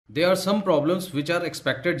There are some problems which are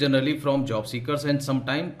expected generally from job seekers and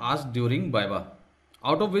sometimes asked during viva,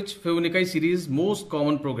 out of which Fibonacci series most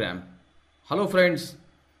common program. Hello friends,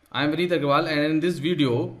 I am Vineet Agrawal and in this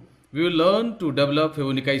video we will learn to develop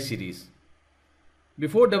Fibonacci series.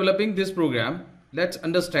 Before developing this program, let's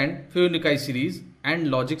understand Fibonacci series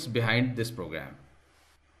and logics behind this program.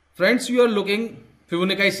 Friends, you are looking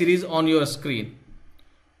Fibonacci series on your screen.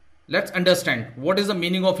 Let's understand what is the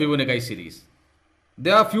meaning of Fibonacci series.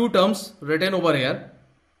 There are few terms written over here.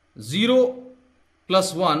 0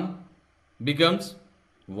 plus 1 becomes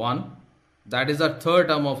 1. That is the third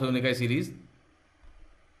term of Fibonacci series.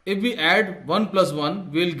 If we add 1 plus 1,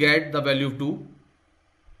 we will get the value of 2.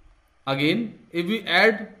 Again, if we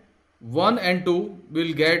add 1 and 2, we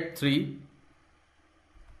will get 3.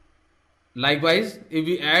 Likewise, if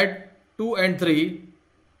we add 2 and 3,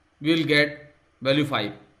 we will get value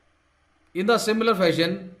 5. In the similar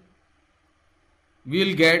fashion, we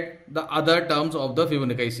will get the other terms of the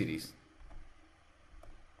Fibonacci series.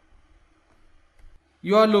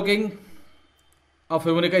 You are looking a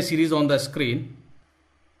Fibonacci series on the screen.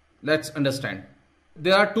 Let's understand.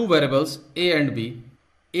 There are two variables A and B.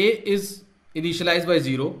 A is initialized by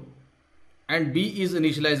 0 and B is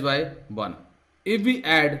initialized by 1. If we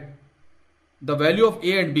add the value of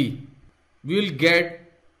A and B, we will get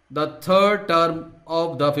the third term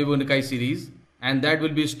of the Fibonacci series and that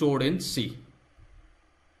will be stored in C.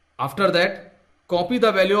 After that, copy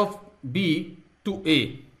the value of B to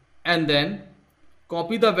A and then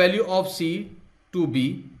copy the value of C to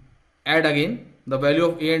B. Add again the value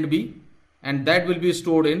of A and B and that will be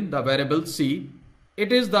stored in the variable C.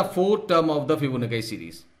 It is the fourth term of the Fibonacci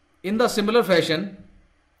series. In the similar fashion,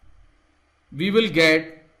 we will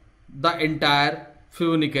get the entire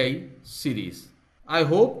Fibonacci series. I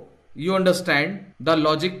hope you understand the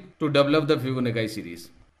logic to develop the Fibonacci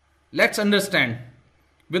series. Let's understand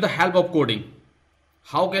with the help of coding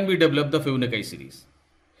how can we develop the Fibonacci series.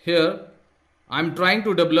 Here I am trying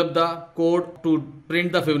to develop the code to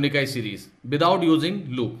print the Fibonacci series without using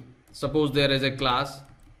loop. Suppose there is a class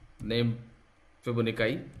named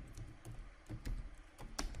Fibonacci.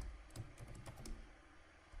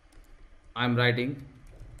 I am writing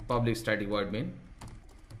public static void main.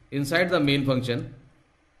 Inside the main function,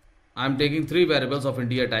 I am taking three variables of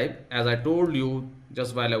integer type as I told you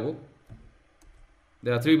just while ago.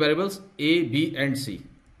 There are three variables A, B and C.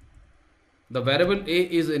 The variable A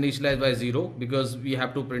is initialized by 0 because we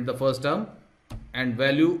have to print the first term, and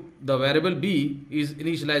the variable B is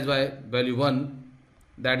initialized by value 1,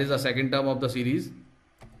 that is the second term of the series.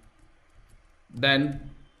 Then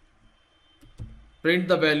print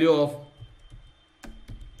the value of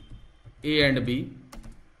A and B.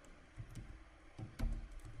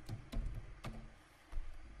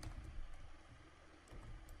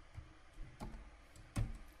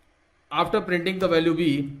 After printing the value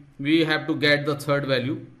B, we have to get the third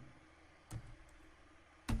value.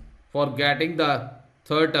 For getting the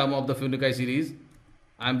third term of the Fibonacci series,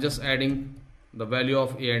 I am just adding the value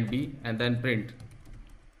of A and B and then print.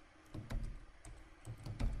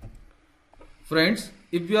 Friends,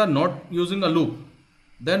 if we are not using a loop,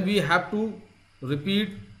 then we have to repeat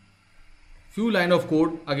few lines of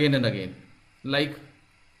code again and again, like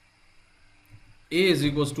A is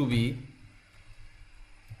equals to B,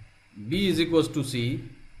 B is equals to C,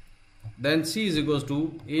 then C is equals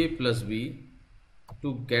to A plus B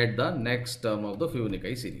to get the next term of the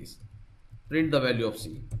Fibonacci series. Print the value of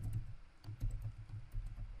C.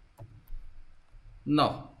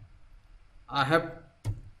 Now, I have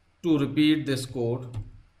to repeat this code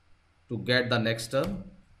to get the next term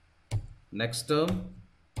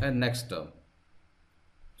and next term.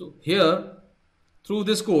 So here, through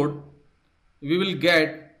this code, we will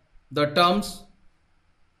get the terms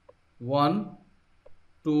 1,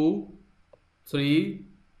 2, 3,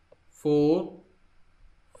 4,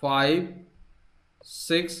 5,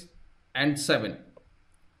 6 and 7.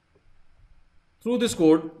 Through this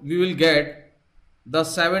code, we will get the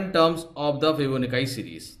 7 terms of the Fibonacci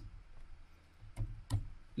series.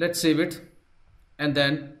 Let's save it and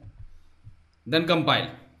then compile.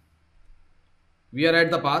 We are at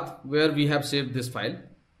the path where we have saved this file.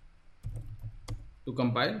 To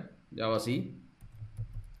compile, Java C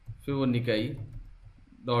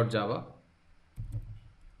Fibonacci.java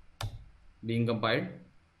being compiled.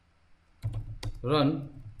 Run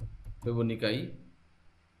Fibonacci.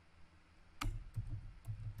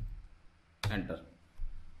 Enter.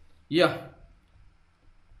 Yeah,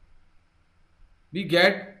 we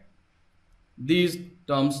get these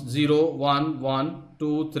terms 0, 1, 1,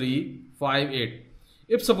 2, 3, 5, 8.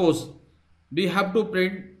 If suppose we have to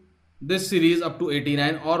print this series up to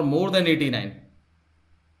 89 or more than 89,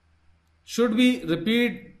 Should we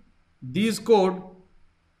repeat these code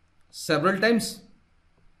several times?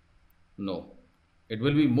 No. It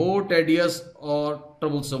will be more tedious or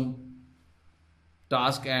troublesome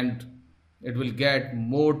task and it will get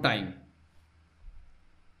more time.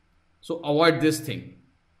 So avoid this thing.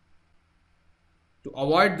 To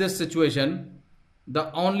avoid this situation, the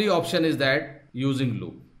only option is that using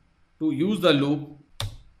loop. To use the loop,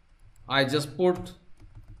 I just put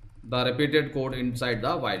the repeated code inside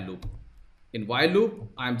the while loop. In while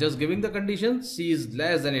loop, I am just giving the condition C is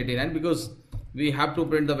less than 89 because we have to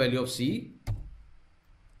print the value of C.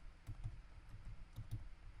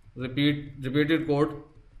 Repeated code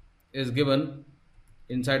is given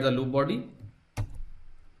inside the loop body.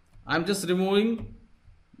 I am just removing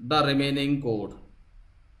the remaining code.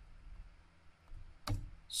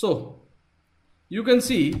 So you can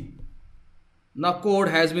see now code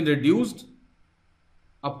has been reduced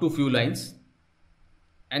up to few lines,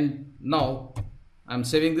 and now I am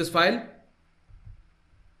saving this file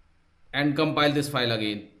and compile this file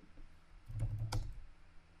again.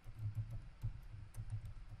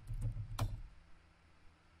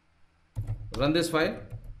 Run this file.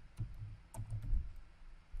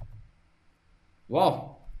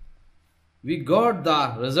 Wow, we got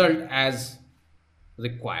the result as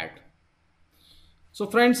required. So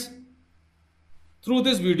friends, through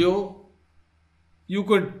this video you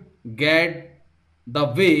could get the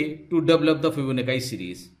way to develop the Fibonacci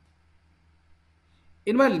series.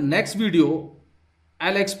 In my next video,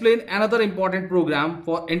 I'll explain another important program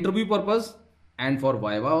for interview purpose and for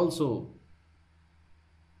viva also.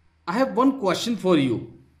 I have one question for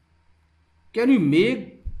you. Can you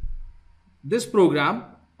make this program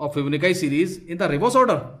of Fibonacci series in the reverse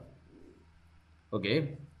order?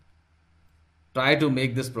 Okay, try to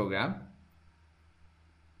make this program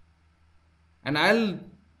and I'll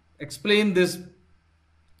explain this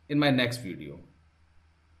in my next video.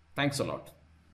 Thanks a lot.